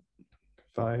 4,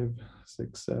 5,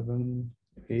 6, 7,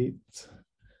 8,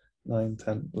 9,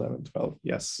 10, 11, 12.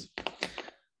 Yes.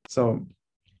 So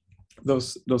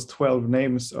those 12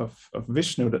 names of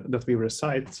Vishnu that we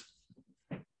recite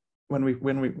when we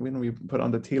put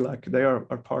on the tilak, they are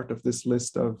part of this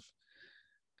list of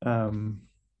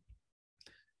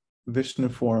Vishnu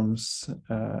forms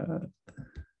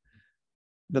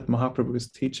that Mahaprabhu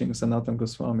is teaching Sanatana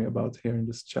Goswami about here in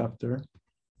this chapter.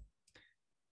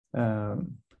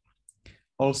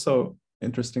 Also,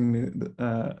 interestingly,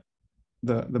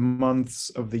 the months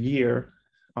of the year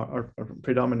are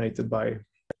predominated by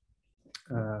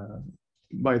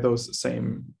those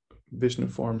same Vishnu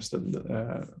forms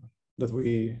that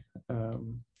we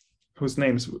whose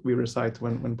names we recite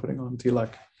when putting on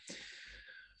tilak.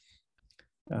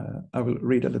 I will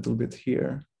read a little bit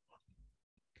here.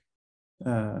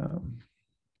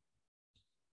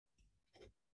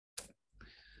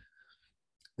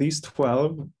 These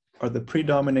 12 are the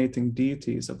predominating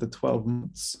deities of the 12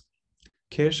 months.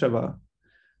 Keshava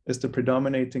is the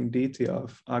predominating deity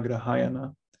of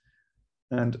Agrahayana,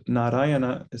 and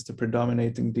Narayana is the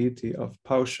predominating deity of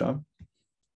Pausha.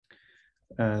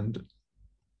 And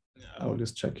I'll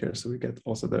just check here so we get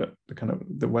also the kind of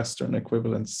the Western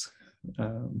equivalents,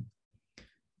 because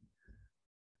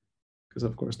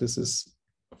of course this is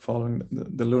following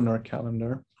the lunar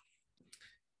calendar.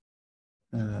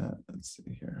 Let's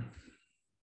see here.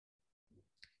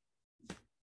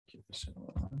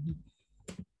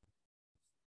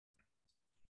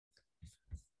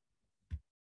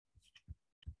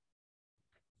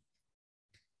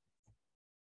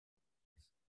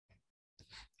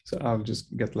 So I'll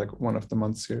just get like one of the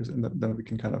months here, and then we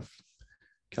can kind of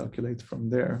calculate from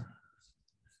there.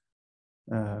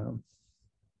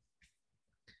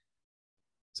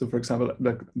 So for example,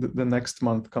 like the next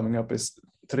month coming up is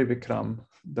Trivikram,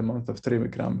 the month of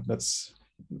Trivikram. That's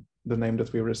the name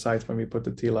that we recite when we put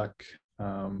the tilak.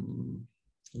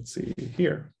 Let's see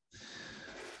here.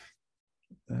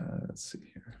 Let's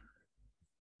see here.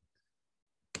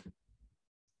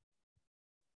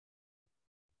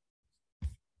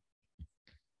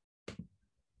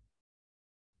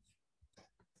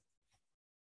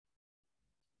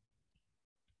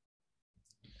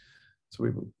 So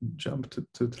we will jump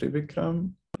to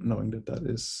Trivikram, knowing that that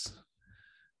is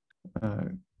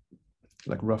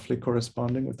like roughly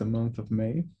corresponding with the month of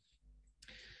May.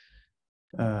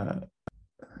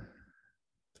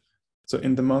 So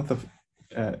in the month of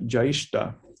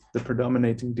Jaishta, the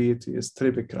predominating deity is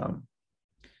Trivikram.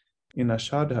 In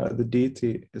Ashadha, the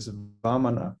deity is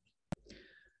Vamana.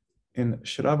 In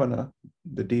Shravana,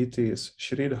 the deity is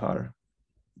Shridhar.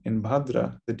 In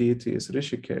Bhadra, the deity is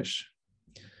Rishikesh.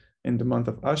 In the month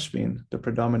of Ashvin, the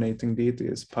predominating deity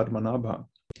is Padmanabha.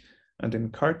 And in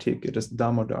Kartik, it is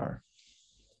Damodar.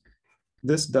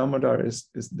 This Damodar is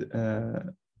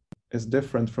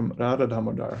different from Radha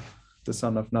Damodar, the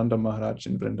son of Nanda Maharaj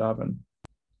in Vrindavan.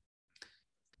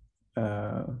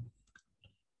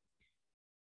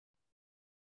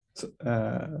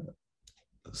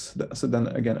 So then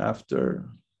again after,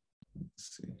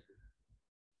 let's see.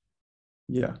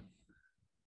 Yeah.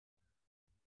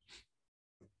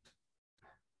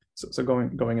 So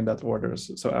going in that order.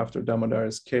 So after Damodar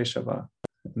is Keshava,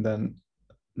 and then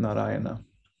Narayana,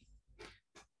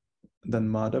 then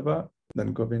Madhava,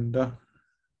 then Govinda,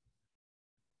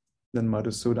 then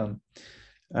Madhusudan.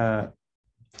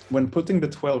 When putting the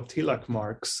 12 tilak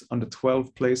marks on the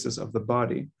 12 places of the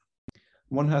body,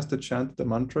 one has to chant the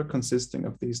mantra consisting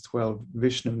of these 12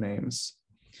 Vishnu names.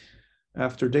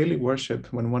 After daily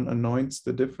worship, when one anoints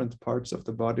the different parts of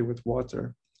the body with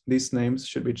water, these names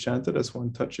should be chanted as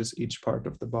one touches each part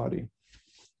of the body.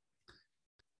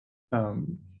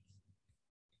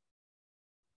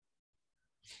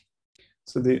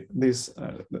 So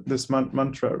this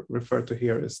mantra referred to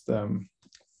here is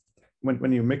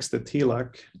when you mix the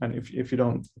tilak, and if you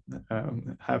don't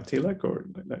have tilak, or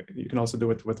you can also do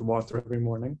it with water every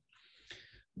morning.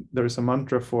 There is a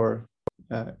mantra for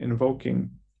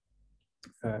invoking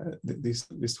these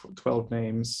 12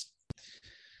 names.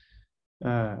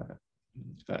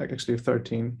 Actually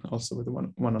 13, also with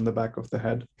one on the back of the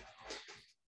head,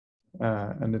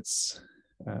 and it's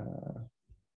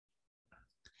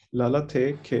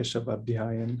Lalate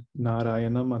Keshavadhyayan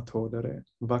Narayana Matodare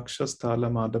Vakshasthala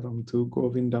Madhavam Tu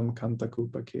Govindam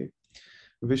Kantakupake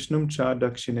Vishnum Cha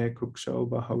Dakshine Kukshau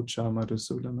Bahaucha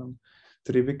Madhusudanam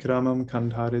Trivikramam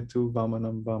Kandharitu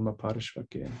Vamanam Vama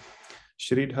Parishvake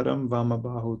Shridharam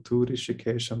Vamabahu Tu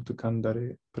Rishikesham Tu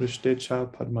Kandare Prishte Cha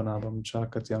Padmanabam Cha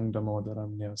Katyang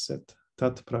Damodaram Nyaset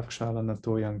Tat Prakshalana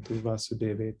Toyang Tu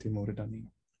Vasudeveti Murdani.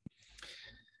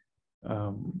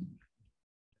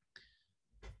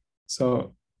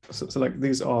 So like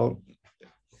these all,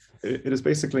 it is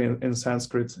basically in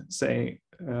Sanskrit saying,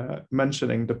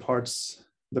 mentioning the parts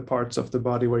of the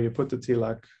body where you put the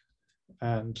tilak,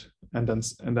 and then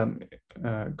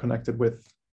connected with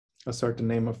a certain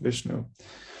name of Vishnu.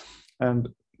 And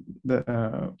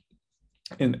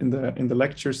in the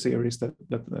lecture series that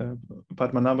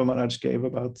Padmanabha Maharaj gave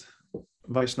about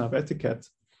Vaishnava etiquette,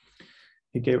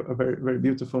 he gave a very, very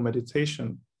beautiful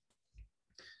meditation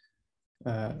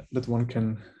that one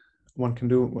can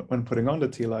do when putting on the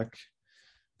tilak,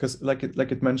 because like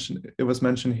it was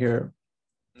mentioned here,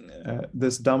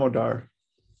 this Damodar,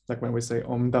 like when we say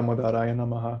Om Damodaraya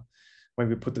Namaha, when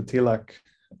we put the tilak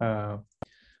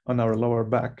on our lower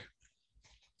back,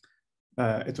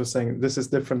 it was saying this is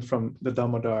different from the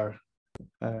Damodar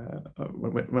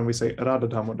when we say Radha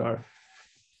Damodar.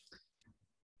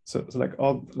 So like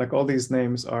all these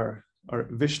names are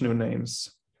Vishnu names.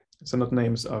 So not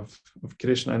names of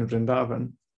Krishna and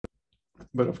Vrindavan,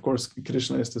 but of course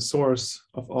Krishna is the source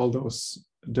of all those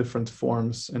different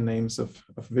forms and names of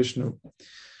Vishnu.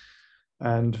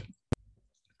 And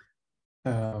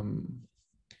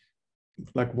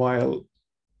like while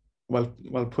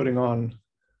while putting on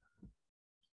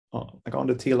like on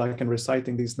the tilak and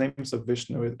reciting these names of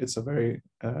Vishnu, it's a very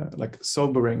like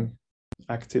sobering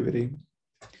activity.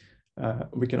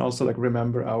 We can also like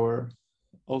remember our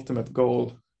ultimate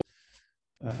goal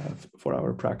for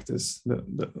our practice,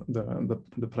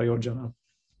 the prayojana.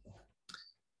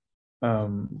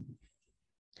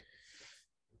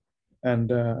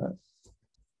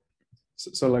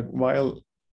 So like while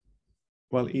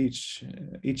each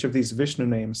of these Vishnu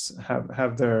names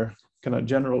have their kind of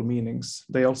general meanings,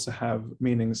 they also have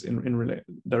meanings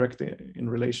directly in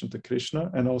relation to Krishna,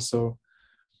 and also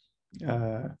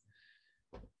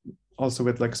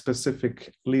with like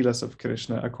specific leelas of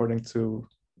Krishna according to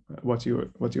what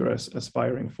you're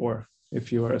aspiring for.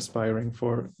 If you are aspiring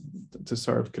to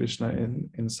serve Krishna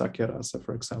in Sakya Rasa,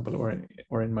 for example, or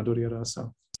in Madhurya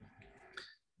Rasa.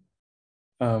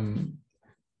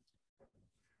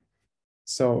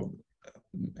 So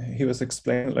he was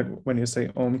explaining, like when you say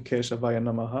Om Keshavaya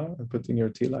Namaha and putting your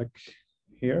tilak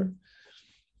here,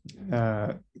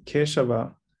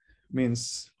 Keshava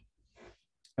means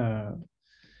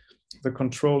the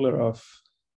controller of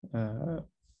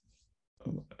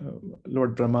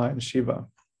Lord Brahma and Shiva.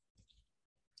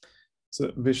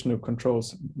 So Vishnu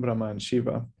controls Brahma and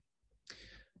Shiva.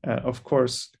 Of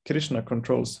course, Krishna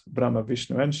controls Brahma,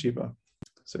 Vishnu, and Shiva.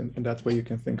 So in that way, you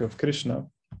can think of Krishna.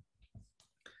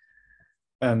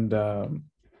 And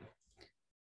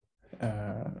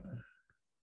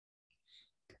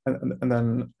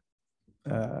then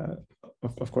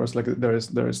of course, like there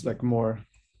is like more.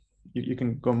 You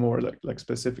can go more like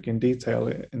specific in detail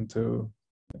into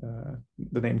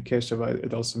the name Keshava.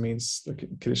 It also means like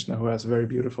Krishna who has very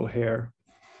beautiful hair.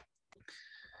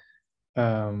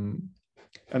 And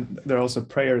there are also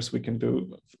prayers we can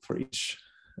do for each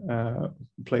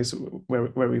place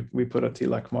where we put a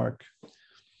tilak mark.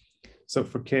 So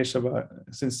for Keshava,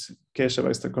 since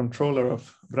Keshava is the controller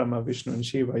of Brahma, Vishnu, and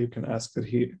Shiva, you can ask that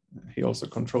he also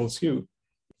controls you.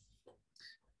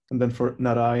 And then for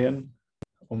Narayan,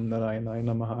 Om Narayanaya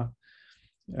Namaha,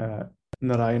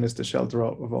 Narayan is the shelter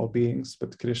of all beings,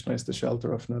 but Krishna is the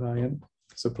shelter of Narayan.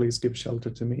 So please give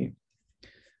shelter to me.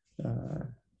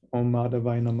 Om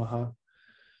Madhavaya Namaha.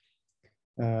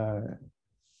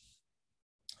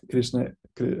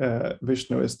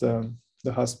 Vishnu is the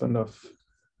husband of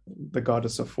the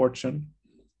goddess of fortune,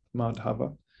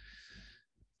 Madhava.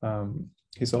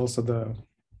 He's also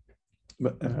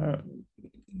but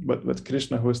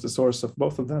Krishna, who is the source of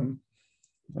both of them,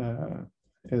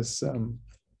 is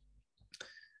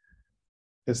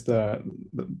the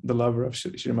lover of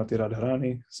Srimati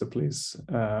Radharani. So please,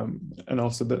 and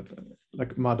also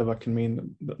like Madhava can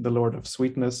mean the Lord of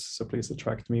sweetness. So please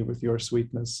attract me with your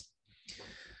sweetness.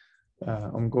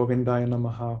 Om Govindaya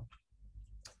Namaha.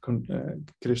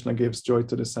 Krishna gives joy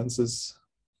to the senses.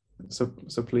 So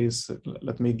please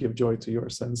let me give joy to your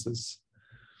senses.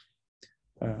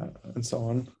 And so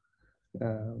on.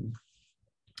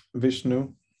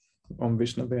 Vishnu, Om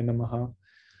Vishnave Namaha.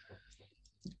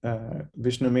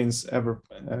 Vishnu means ever,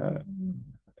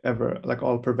 like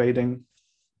all pervading.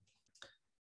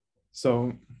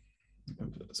 So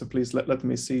please let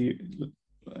me see,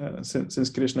 since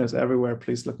Krishna is everywhere,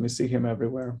 please let me see him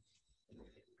everywhere.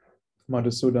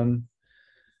 Madhusudan,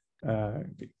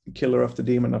 killer of the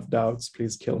demon of doubts,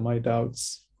 please kill my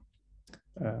doubts.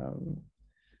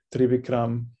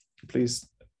 Trivikram, please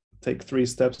take 3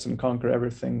 steps and conquer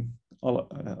everything, all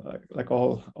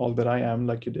that I am,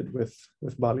 like you did with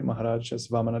Bali Maharaj as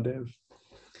Vamanadev.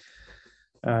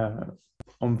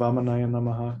 Om Vamanaya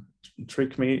Namaha,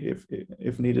 trick me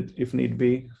if need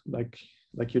be, like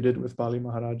you did with Bali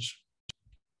Maharaj.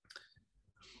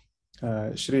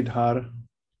 Shridhar,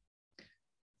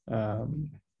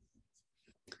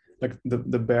 like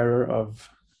the bearer of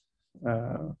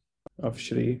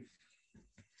Shri.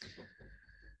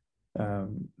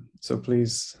 So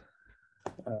please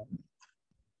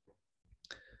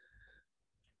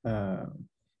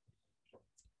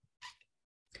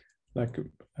let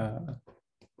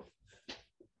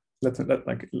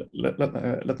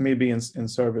me be in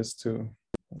service to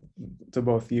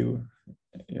both you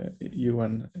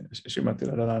and Srimati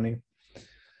Radharani.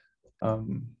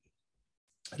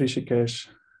 Rishikesh,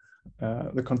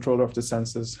 the controller of the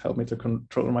senses, help me to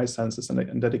control my senses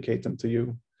and dedicate them to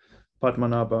you.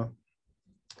 Padmanabha,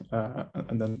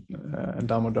 and then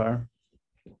Damodar.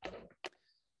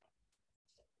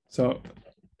 So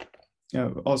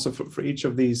also for each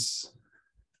of these,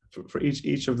 for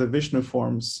each of the Vishnu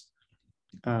forms,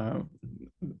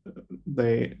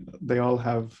 they all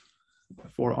have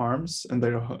 4 arms, and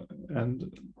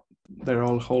they're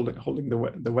all holding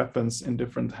the weapons in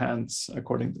different hands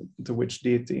according to which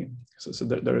deity. So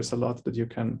there is a lot that you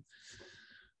can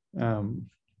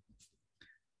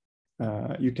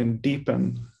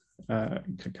deepen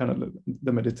kind of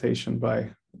the meditation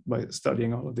by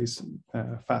studying all of these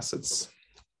facets.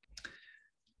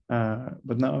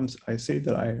 But now I see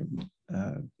that I'm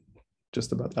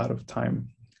just about out of time.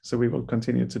 So we will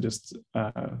continue to just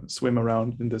swim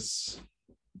around in this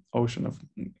ocean of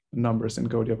numbers in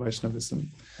Gaudiya Vaishnavism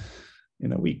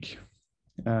in a week.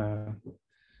 Do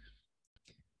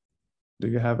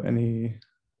you have any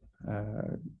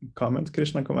comment,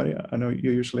 Krishna Kumari? I know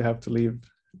you usually have to leave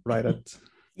right at...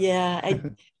 Yeah,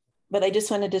 but I just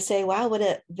wanted to say, wow, what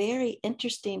a very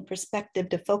interesting perspective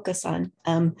to focus on.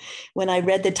 When I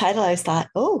read the title, I thought,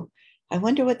 oh, I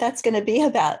wonder what that's going to be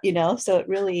about, so it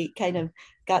really kind of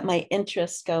got my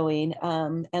interest going.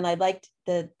 And I liked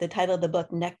the title of the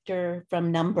book, Nectar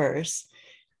from Numbers.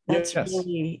 That's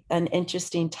really an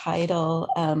interesting title.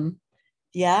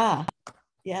 Yeah.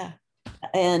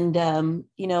 And,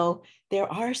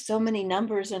 there are so many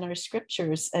numbers in our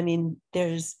scriptures. I mean,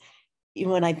 there's,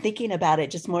 when I'm thinking about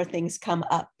it, just more things come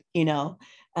up,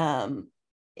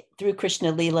 through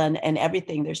Krishna Lila and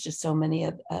everything. There's just so many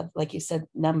of like you said,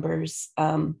 numbers.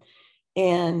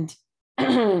 And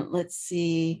let's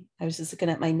see, I was just looking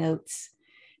at my notes,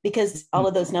 because all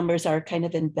of those numbers are kind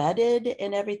of embedded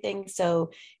in everything.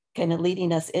 So kind of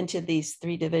leading us into these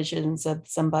three divisions of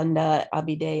Sambandha,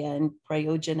 Abhideya, and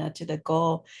Prayojana to the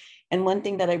goal. And one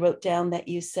thing that I wrote down that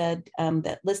you said,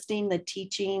 that listing the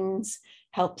teachings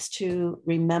helps to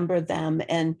remember them.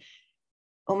 And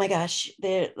oh my gosh,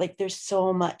 there's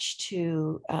so much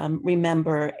to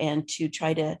remember and to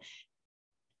try to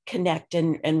connect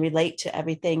and relate to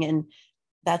everything. And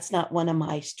that's not one of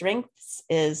my strengths,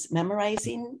 is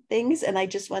memorizing things. And I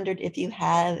just wondered if you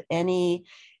have any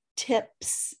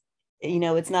tips.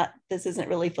 This isn't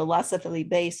really philosophically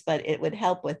based, but it would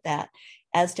help with that,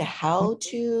 as to how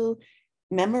to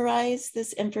memorize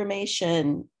this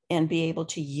information and be able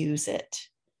to use it.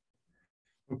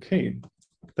 Okay,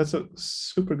 that's a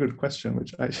super good question,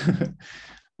 which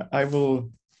I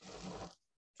will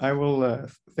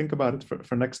think about it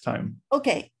for next time.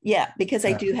 Okay, yeah, because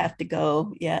I do have to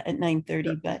go, at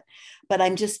 9:30. But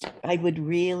I would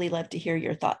really love to hear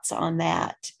your thoughts on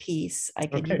that piece. I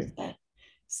could use that,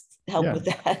 help with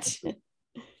that.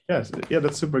 Yes,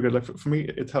 that's super good. Like for me,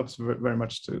 it helps very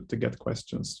much to get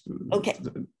questions. Okay.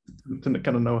 To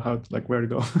kind of know how where to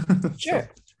go. Sure.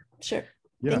 Sure.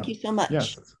 Yeah. Thank you so much.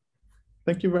 Yes.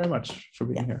 Thank you very much for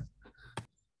being here.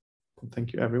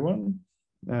 Thank you, everyone.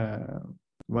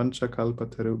 Vancha kalpa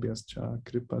tarubhyascha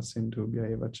kripa sindhubhya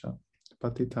evacha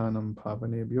patitanam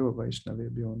pavanebhyo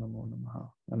vaishnavebhyo namo namaha.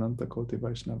 Ananta koti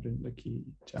vaishnavrinda ki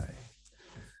jai.